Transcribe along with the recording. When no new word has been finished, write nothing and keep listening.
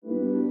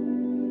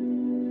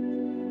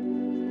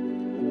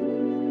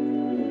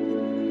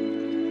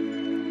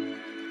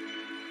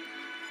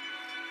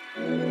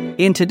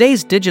In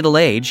today's digital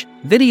age,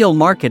 video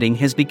marketing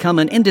has become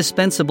an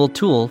indispensable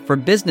tool for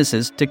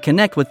businesses to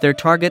connect with their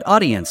target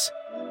audience.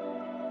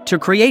 To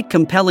create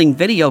compelling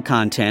video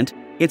content,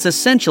 it's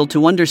essential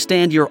to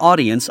understand your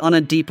audience on a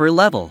deeper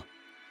level.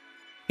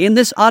 In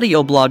this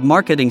audio blog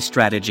marketing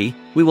strategy,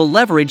 we will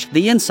leverage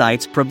the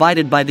insights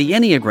provided by the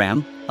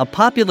Enneagram, a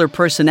popular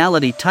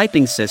personality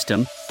typing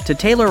system, to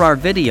tailor our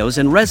videos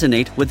and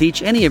resonate with each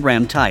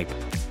Enneagram type.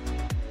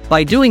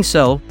 By doing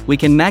so, we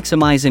can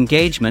maximize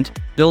engagement,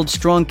 build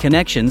strong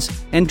connections,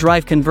 and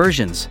drive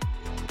conversions.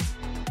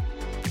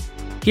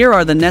 Here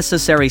are the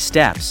necessary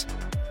steps.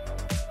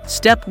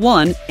 Step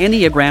 1: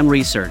 Enneagram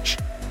research.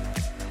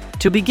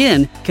 To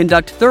begin,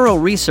 conduct thorough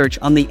research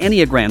on the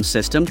Enneagram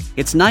system,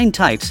 its 9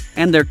 types,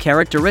 and their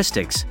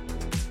characteristics.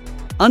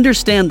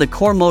 Understand the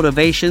core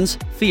motivations,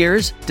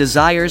 fears,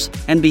 desires,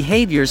 and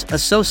behaviors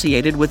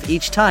associated with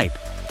each type.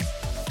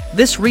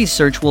 This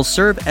research will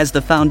serve as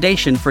the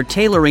foundation for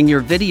tailoring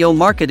your video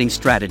marketing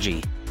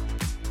strategy.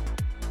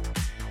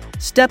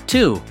 Step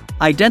 2: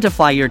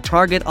 Identify your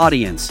target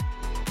audience.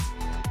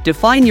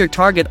 Define your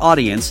target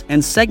audience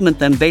and segment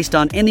them based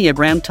on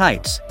Enneagram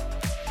types.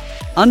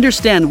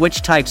 Understand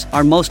which types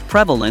are most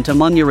prevalent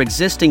among your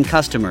existing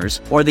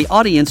customers or the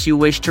audience you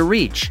wish to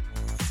reach.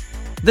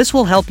 This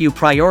will help you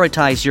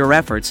prioritize your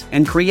efforts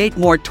and create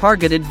more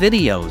targeted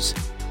videos.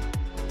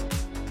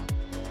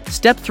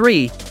 Step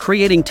 3: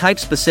 Creating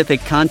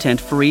type-specific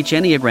content for each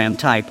Enneagram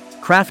type.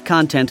 Craft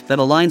content that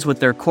aligns with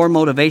their core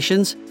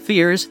motivations,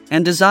 fears,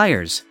 and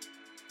desires.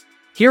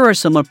 Here are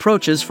some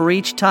approaches for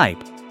each type.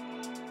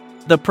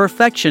 The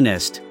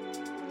perfectionist.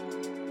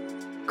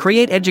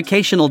 Create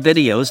educational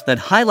videos that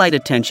highlight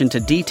attention to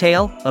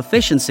detail,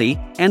 efficiency,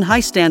 and high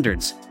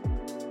standards.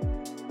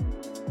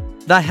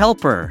 The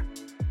helper.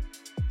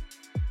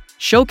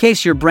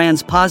 Showcase your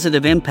brand's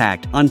positive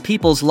impact on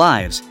people's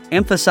lives,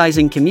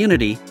 emphasizing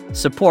community,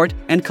 support,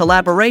 and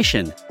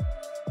collaboration.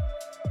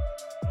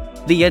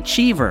 The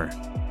achiever.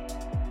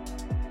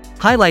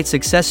 Highlight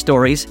success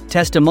stories,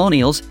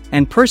 testimonials,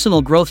 and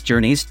personal growth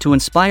journeys to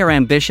inspire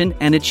ambition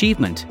and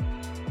achievement.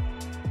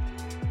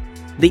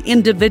 The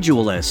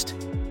individualist.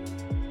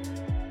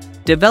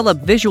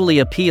 Develop visually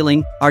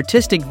appealing,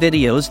 artistic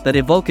videos that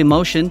evoke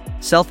emotion,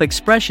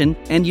 self-expression,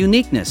 and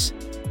uniqueness.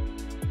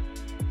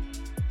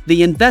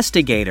 The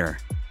investigator.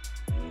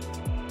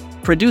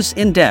 Produce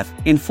in-depth,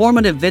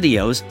 informative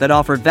videos that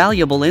offer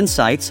valuable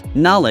insights,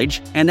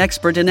 knowledge, and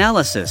expert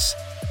analysis.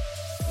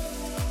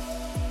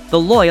 The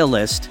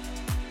loyalist.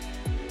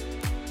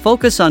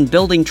 Focus on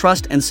building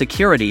trust and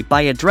security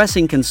by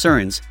addressing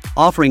concerns,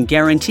 offering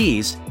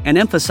guarantees, and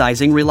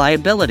emphasizing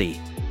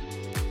reliability.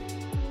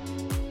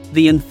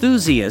 The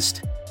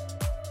enthusiast.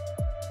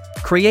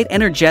 Create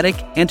energetic,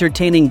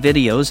 entertaining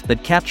videos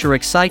that capture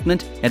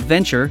excitement,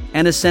 adventure,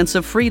 and a sense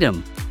of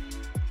freedom.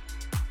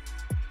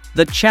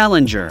 The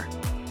challenger.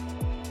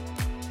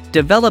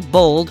 Develop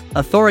bold,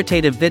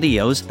 authoritative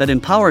videos that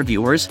empower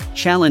viewers,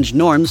 challenge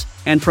norms,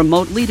 and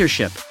promote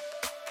leadership.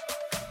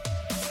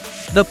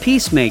 The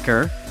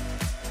peacemaker.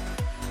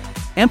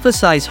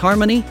 Emphasize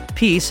harmony,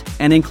 peace,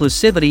 and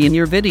inclusivity in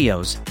your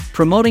videos,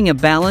 promoting a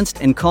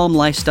balanced and calm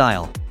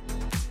lifestyle.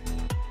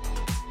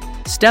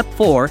 Step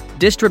 4: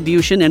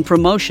 Distribution and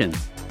promotion.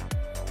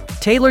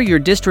 Tailor your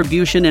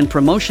distribution and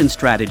promotion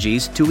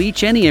strategies to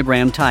each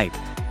Enneagram type.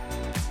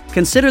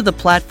 Consider the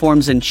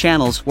platforms and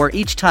channels where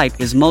each type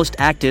is most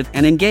active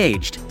and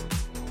engaged.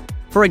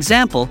 For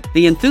example,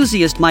 the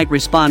enthusiast might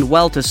respond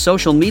well to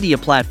social media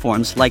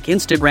platforms like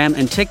Instagram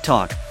and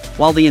TikTok,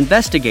 while the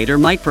investigator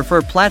might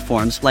prefer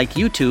platforms like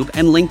YouTube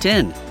and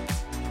LinkedIn.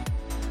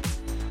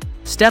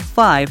 Step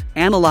 5: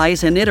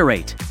 Analyze and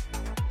iterate.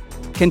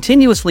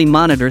 Continuously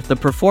monitor the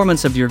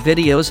performance of your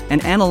videos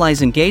and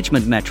analyze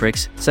engagement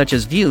metrics such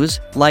as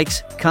views,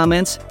 likes,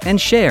 comments, and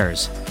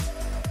shares.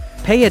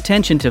 Pay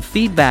attention to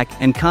feedback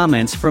and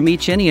comments from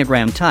each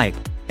Enneagram type,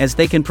 as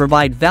they can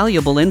provide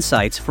valuable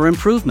insights for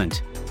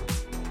improvement.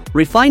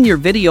 Refine your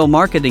video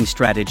marketing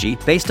strategy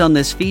based on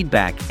this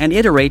feedback and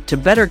iterate to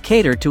better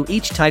cater to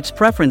each type's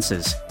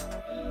preferences.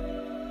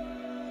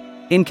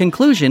 In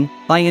conclusion,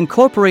 by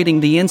incorporating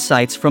the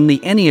insights from the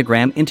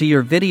Enneagram into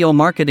your video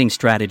marketing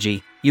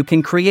strategy, you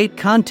can create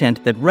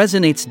content that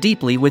resonates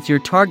deeply with your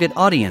target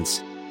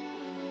audience.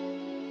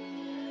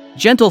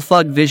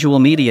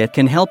 GentleThugVisual Media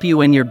can help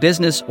you in your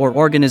business or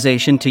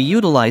organization to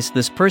utilize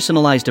this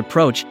personalized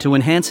approach to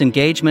enhance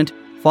engagement,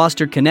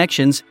 foster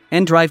connections,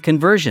 and drive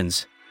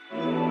conversions.